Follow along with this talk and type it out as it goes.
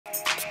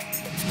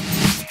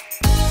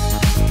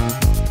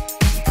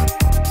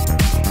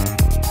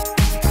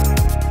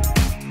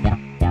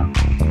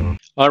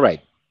All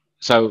right.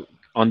 So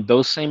on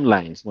those same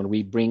lines, when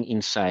we bring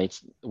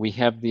insights, we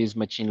have these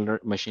machine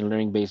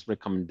learning based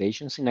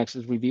recommendations in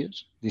Access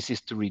reviews. This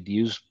is to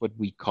reduce what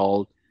we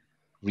call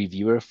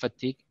reviewer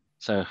fatigue.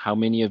 So how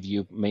many of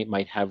you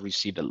might have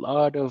received a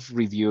lot of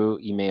review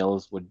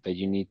emails that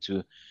you need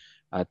to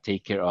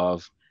take care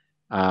of.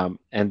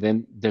 And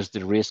then there's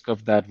the risk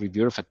of that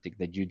reviewer fatigue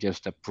that you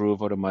just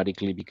approve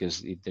automatically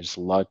because there's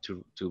a lot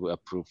to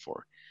approve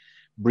for.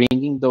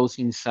 Bringing those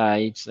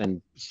insights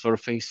and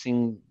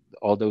surfacing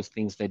all those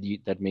things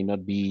that may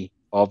not be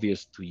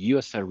obvious to you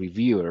as a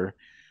reviewer,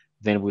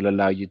 then will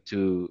allow you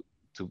to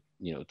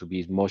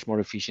be much more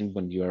efficient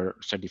when you are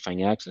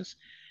certifying access.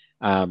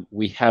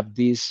 We have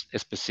this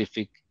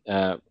specific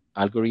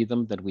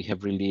algorithm that we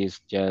have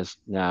released just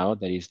now,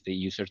 that is the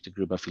user to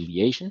group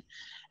affiliation.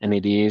 And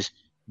it is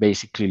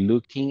basically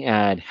looking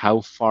at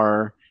how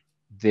far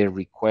the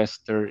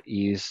requester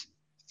is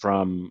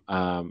from,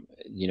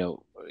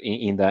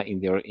 in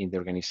the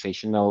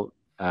organizational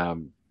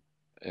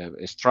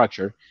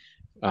structure,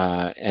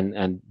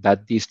 and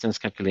that distance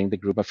calculating the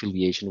group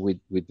affiliation with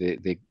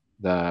the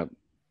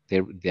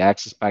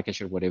access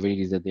package or whatever it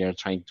is that they are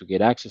trying to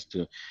get access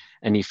to.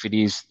 And if it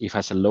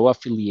has a low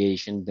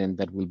affiliation, then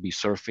that will be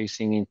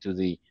surfacing into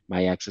the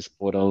My Access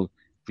portal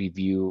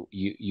review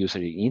user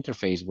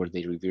interface, where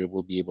the reviewer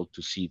will be able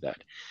to see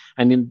that.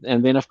 And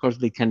then of course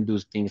they can do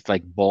things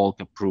like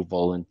bulk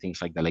approval and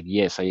things like that. Like,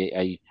 yes,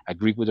 I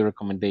agree with the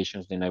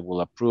recommendations, then I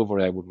will approve, or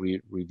I will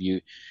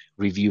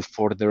review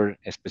further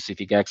a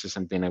specific access,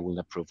 and then I will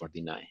approve or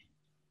deny.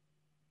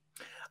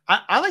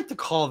 I like to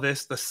call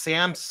this the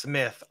Sam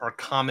Smith or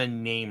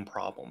common name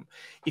problem.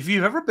 If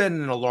you've ever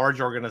been in a large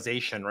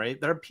organization, right,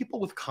 there are people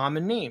with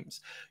common names.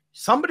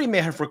 Somebody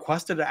may have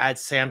requested to add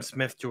Sam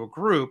Smith to a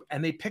group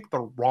and they picked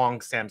the wrong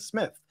Sam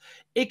Smith.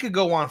 It could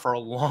go on for a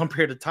long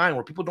period of time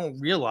where people don't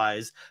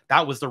realize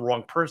that was the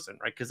wrong person,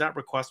 right? Because that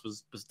request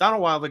was done a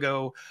while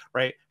ago,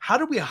 right? How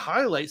do we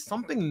highlight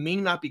something may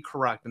not be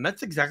correct? And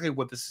that's exactly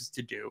what this is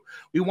to do.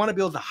 We want to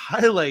be able to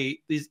highlight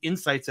these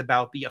insights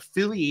about the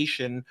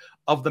affiliation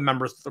of the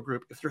members of the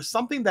group. If there's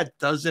something that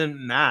doesn't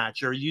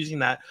match, or using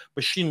that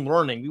machine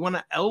learning, we want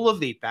to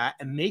elevate that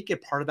and make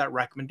it part of that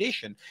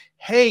recommendation.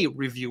 Hey,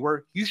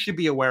 reviewer, you should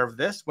be aware of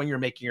this when you're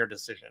making your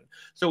decision.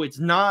 So it's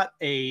not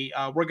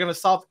we're going to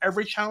solve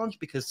every challenge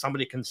because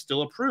somebody can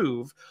still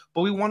approve,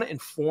 but we want to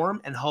inform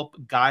and help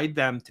guide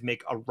them to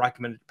make a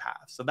recommended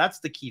path. So that's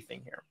the key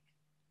thing here.